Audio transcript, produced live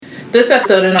This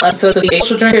episode and episode of the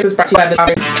Social Drinkers is brought to you by the Dog.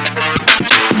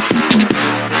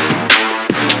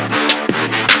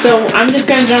 So I'm just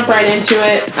going to jump right into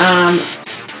it.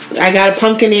 I got a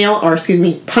pumpkin ale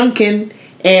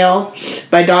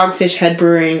by Dogfish Head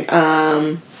Brewing.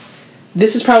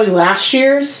 This is probably last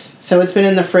year's, so it's been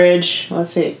in the fridge.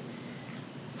 Let's see.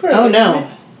 Oh, no.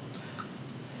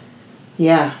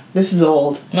 Yeah, this is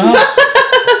old.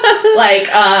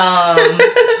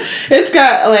 It's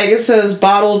got, it says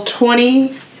bottle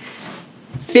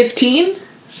 2015.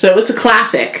 So it's a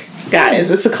classic,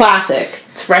 guys. It's a classic.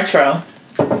 It's retro.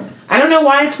 I don't know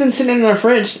why it's been sitting in the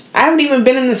fridge. I haven't even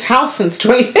been in this house since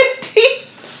 2015.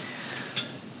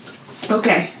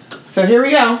 Okay, so here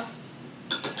we go.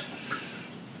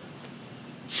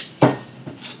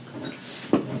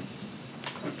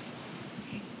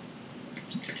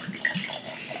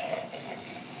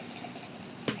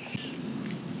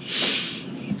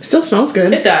 Still smells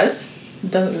good. It does.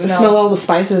 It doesn't smell all the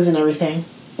spices and everything.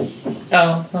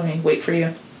 Oh, let me wait for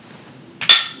you.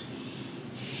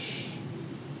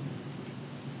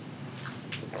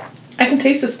 I can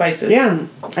taste the spices. Yeah,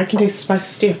 I can taste the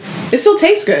spices too. It still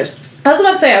tastes good. I was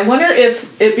about to say, I wonder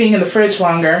if it being in the fridge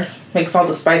longer makes all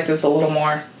the spices a little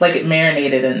more, like it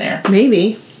marinated in there.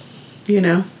 Maybe.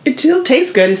 It still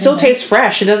tastes good. It still tastes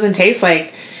fresh. It doesn't taste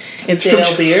like it's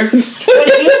stale beer.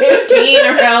 2015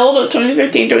 or how old?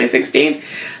 2015, 2016.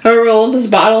 However old this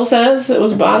bottle says it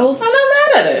was bottled. I'm not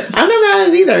mad at it. I'm not mad at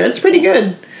it either. It's pretty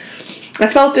good. I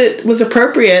felt it was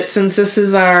appropriate since this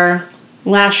is our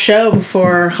last show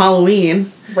before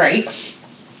Halloween. Right.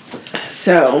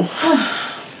 So.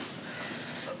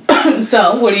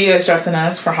 So, what are you guys dressing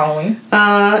as for Halloween?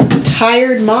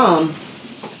 Tired mom.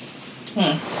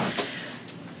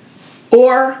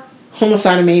 Or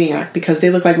homicidal maniac, because they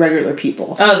look like regular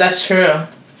people. Oh, that's true.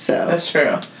 So. That's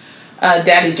true.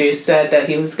 Daddy Juice said that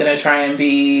he was going to try and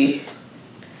be...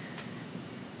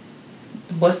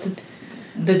 What's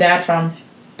the dad from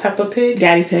Peppa Pig?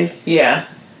 Daddy Pig. Yeah.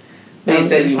 They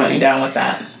said he went down with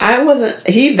that. I wasn't...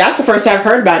 That's the first I've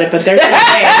heard about it, but they're saying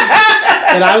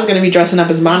that I was going to be dressing up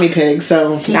as Mommy Pig,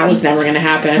 so that was never going to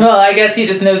happen. Well, I guess he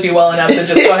just knows you well enough to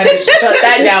just go ahead and shut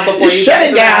that down before you shut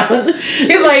it down.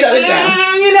 He's like,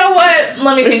 you know what?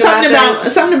 Let me think about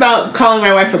this. Something about calling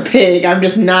my wife a pig, I'm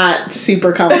just not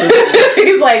super comfortable.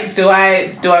 He's like, do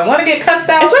I want to get cussed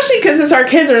out? Especially because our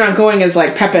kids are not going as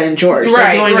like Peppa and George.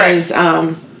 Right, they're going as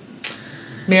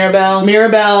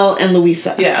Mirabelle and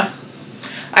Louisa. Yeah.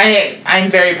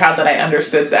 I'm very proud that I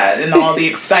understood that and all the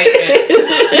excitement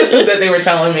that they were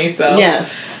telling me. So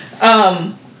yes.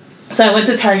 So I went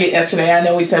to Target yesterday. I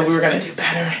know we said we were going to do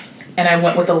better, and I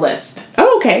went with a list.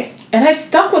 Oh, okay. And I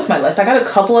stuck with my list. I got a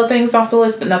couple of things off the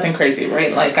list, but nothing crazy,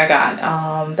 right? Like I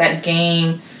got that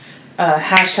game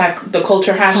hashtag, the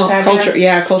culture hashtag. Culture.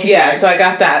 Yeah. So I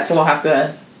got that. So we'll have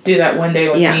to do that one day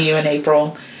with me, you, and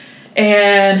April.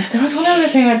 And there was one other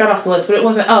thing I got off the list, but it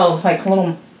wasn't. Oh, like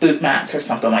little boot mats or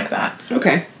something like that.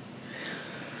 Okay.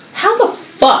 How the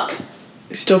fuck?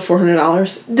 Still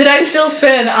 $400? Did I still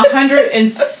spend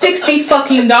 $160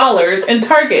 fucking dollars in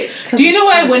Target? Do you know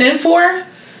what I went in for?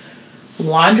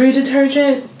 Laundry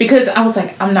detergent? Because I was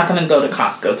like, I'm not going to go to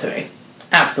Costco today.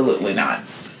 Absolutely not.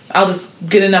 I'll just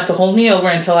get enough to hold me over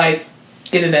until I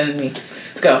get it in me.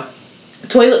 Let's go.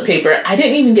 Toilet paper. I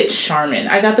didn't even get Charmin.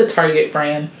 I got the Target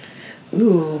brand.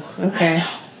 Ooh, okay.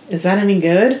 Is that any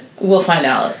good? We'll find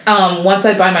out. Once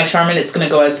I buy my Charmin, it's going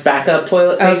to go as backup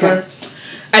toilet paper. Okay.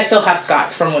 I still have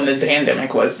Scott's from when the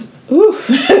pandemic was. Ooh.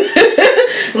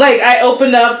 I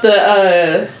opened up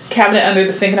the cabinet under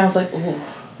the sink and I was like, ooh.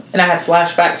 And I had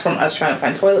flashbacks from us trying to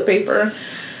find toilet paper.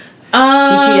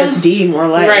 PTSD, more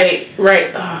like.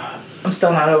 Right. I'm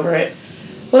still not over it.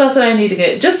 What else did I need to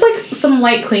get? Just some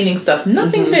light cleaning stuff.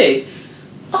 Nothing big.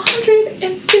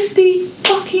 $160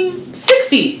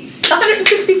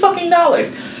 fucking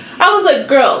dollars. I was like,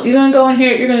 girl, you're gonna go in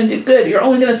here, you're gonna do good. You're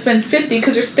only gonna spend $50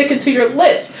 because you're sticking to your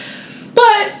list.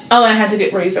 But and I had to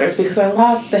get razors because I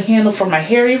lost the handle for my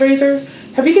hair eraser.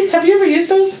 Have you ever used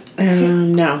those?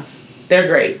 No. They're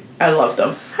great. I love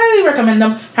them. Highly recommend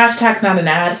them. Hashtag not an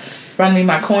ad. Run me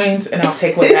my coins and I'll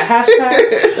take away that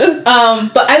hashtag.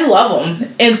 But I love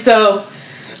them. And so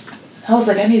I was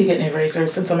like, I need to get new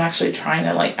razors since I'm actually trying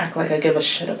to act like I give a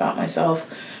shit about myself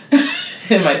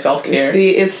and my self-care.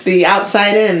 It's the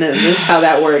outside in, and this is how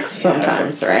that works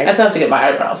sometimes, right? I still have to get my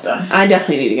eyebrows done. I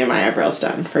definitely need to get my eyebrows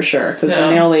done, for sure. Because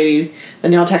the nail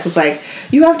tech was like,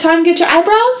 you have time to get your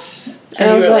eyebrows? And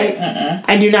I was like,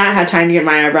 I do not have time to get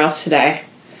my eyebrows today.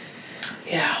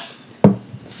 Yeah.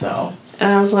 So.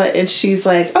 And I was like, and she's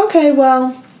like, okay,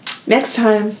 well, next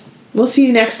time. we'll see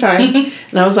you next time.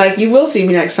 And I was like, you will see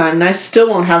me next time. And I still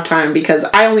won't have time because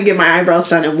I only get my eyebrows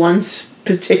done in one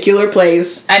particular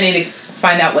place. I need to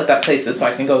find out what that place is so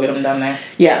I can go get them done there.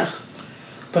 Yeah.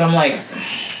 But I'm like,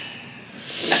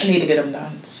 I need to get them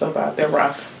done so bad. They're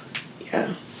rough.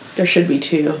 Yeah. There should be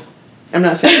 2. I'm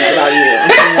not saying that about you.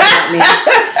 I'm saying that about me.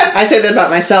 I say that about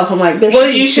myself. I'm like, there should be 2.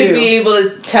 Well, you should be able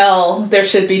to tell there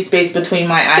should be space between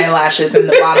my eyelashes and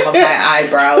the bottom of my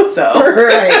eyebrows, so.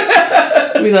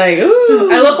 Right. Be like, ooh.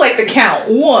 I look like the Count.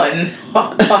 1.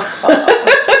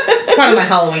 It's part of my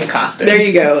Halloween costume. There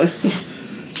you go.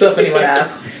 So if anyone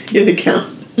asks. You're the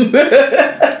Count.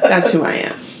 That's who I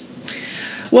am.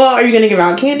 Well, are you going to give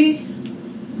out candy?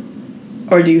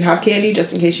 Or do you have candy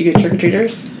just in case you get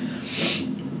trick-or-treaters?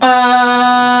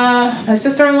 My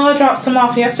sister-in-law dropped some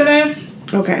off yesterday.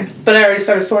 Okay. But I already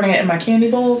started sorting it in my candy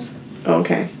bowls.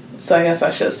 Okay. So I guess I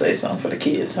should say something for the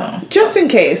kids, huh? Just in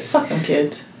case. Fuck them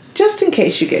kids. Just in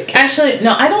case you get candy. Actually,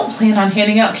 no, I don't plan on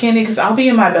handing out candy because I'll be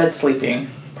in my bed sleeping,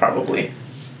 probably.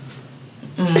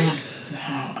 No,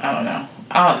 I don't know.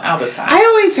 I'll decide. I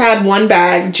always had one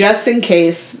bag just in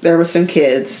case there was some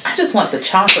kids. I just want the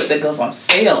chocolate that goes on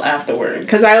sale afterwards.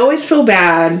 Because I always feel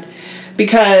bad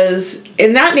because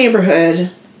in that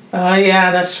neighborhood... Oh,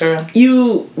 yeah, that's true.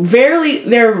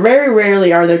 There very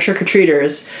rarely are there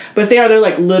trick-or-treaters, but they're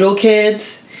like little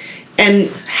kids, and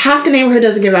half the neighborhood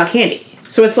doesn't give out candy.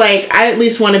 So it's like, I at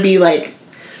least want to be like...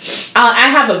 I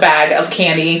have a bag of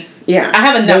candy. Yeah. I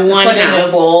have enough to put in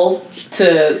a bowl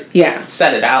to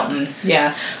set it out. And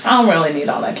yeah, I don't really need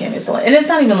all that candy. So, and it's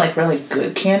not even like really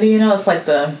good candy, you know? It's like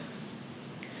the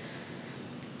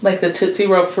Tootsie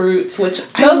Roll Fruits, which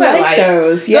those I like.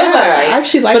 Those. Yeah, those I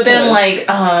actually like those. But then like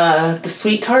the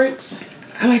Sweet Tarts.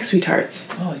 I like Sweet Tarts.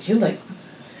 Oh, you like...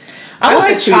 I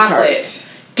like the chocolate. Tarts.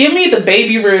 Give me the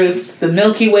Baby Ruths, the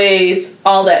Milky Ways,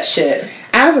 all that shit.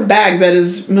 I have a bag that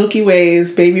is Milky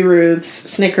Ways, Baby Ruths,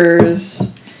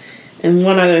 Snickers, and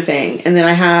one other thing. And then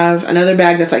I have another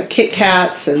bag that's like Kit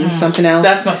Kats and something else.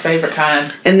 That's my favorite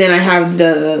kind. And then I have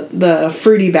the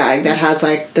fruity bag that has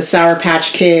like the Sour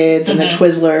Patch Kids and the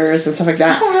Twizzlers and stuff like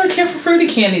that. I don't really care for fruity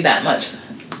candy that much.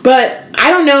 But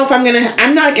I don't know if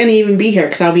I'm not going to even be here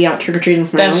because I'll be out trick-or-treating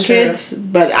with my own kids.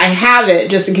 But I have it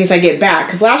just in case I get back.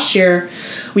 Because last year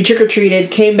we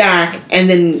trick-or-treated, came back, and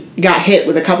then got hit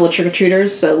with a couple of trick-or-treaters.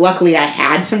 So luckily I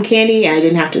had some candy. I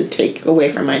didn't have to take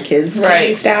away from my kids'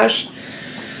 candy stash.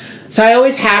 So I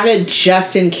always have it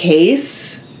just in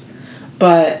case.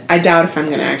 But I doubt if I'm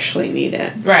going to actually need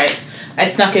it. Right. I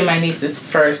snuck in my niece's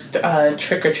first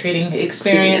trick-or-treating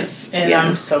experience. And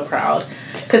I'm so proud.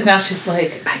 Because now she's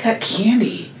like, I got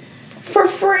candy. For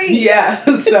free. Yeah.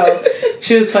 So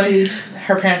she was funny.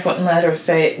 Her parents wouldn't let her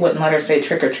say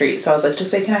trick or treat. So I was like,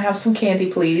 just say, can I have some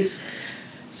candy, please?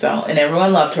 So, and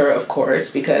everyone loved her, of course,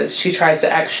 because she tries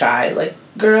to act shy. Like,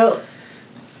 girl,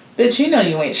 bitch, you know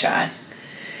you ain't shy.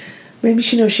 Maybe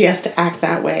she knows she has to act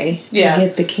that way to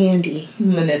get the candy.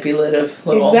 Manipulative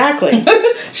little. Exactly.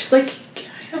 She's like,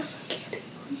 can I have some candy,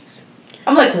 please?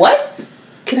 I'm like, what?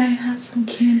 Can I have some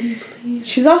candy, please?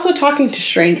 She's also talking to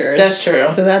strangers. That's true.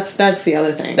 So that's the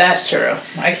other thing. That's true.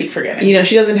 I keep forgetting. You know,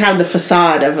 she doesn't have the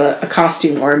facade of a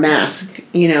costume or a mask,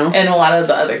 you know. And a lot of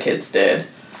the other kids did.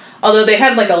 Although they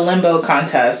had like a limbo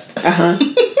contest. Uh-huh.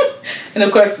 And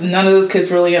of course, none of those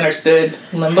kids really understood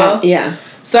limbo. Yeah.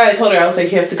 So I told her, I was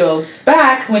like, you have to go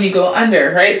back when you go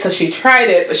under, right? So she tried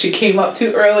it, but she came up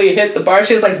too early and hit the bar.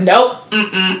 She was like, nope,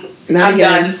 I'm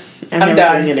done. I'm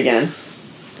done. Doing it again.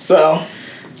 So...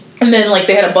 And then, like,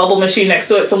 they had a bubble machine next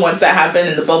to it, so once that happened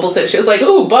and the bubbles hit, she was like,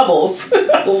 ooh, bubbles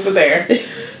over there.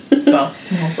 So,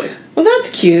 I was like... Well,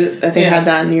 that's cute that they had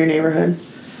that in your neighborhood.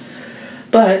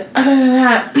 But, other than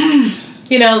that,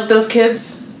 you know, those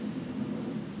kids,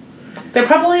 they're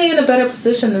probably in a better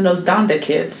position than those Donda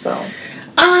kids, so...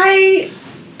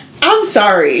 I'm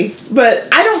sorry, but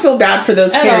I don't feel bad for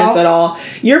those parents at all.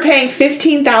 You're paying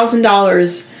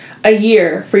 $15,000 a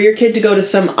year for your kid to go to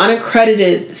some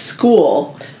unaccredited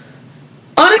school...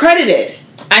 Unaccredited.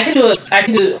 I can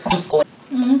do homeschooling.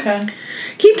 Okay.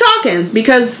 Keep talking,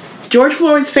 because George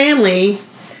Floyd's family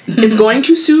is going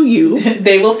to sue you.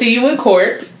 They will see you in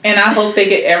court, and I hope they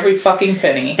get every fucking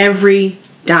penny. Every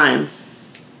dime.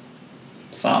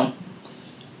 So.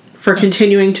 For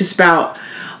continuing to spout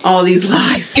all these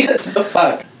lies. The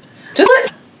fuck. Just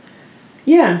like.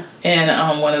 Yeah.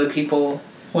 And one of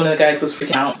the guys was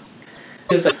freaking out.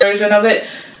 It was a version of it.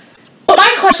 But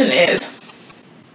my question is,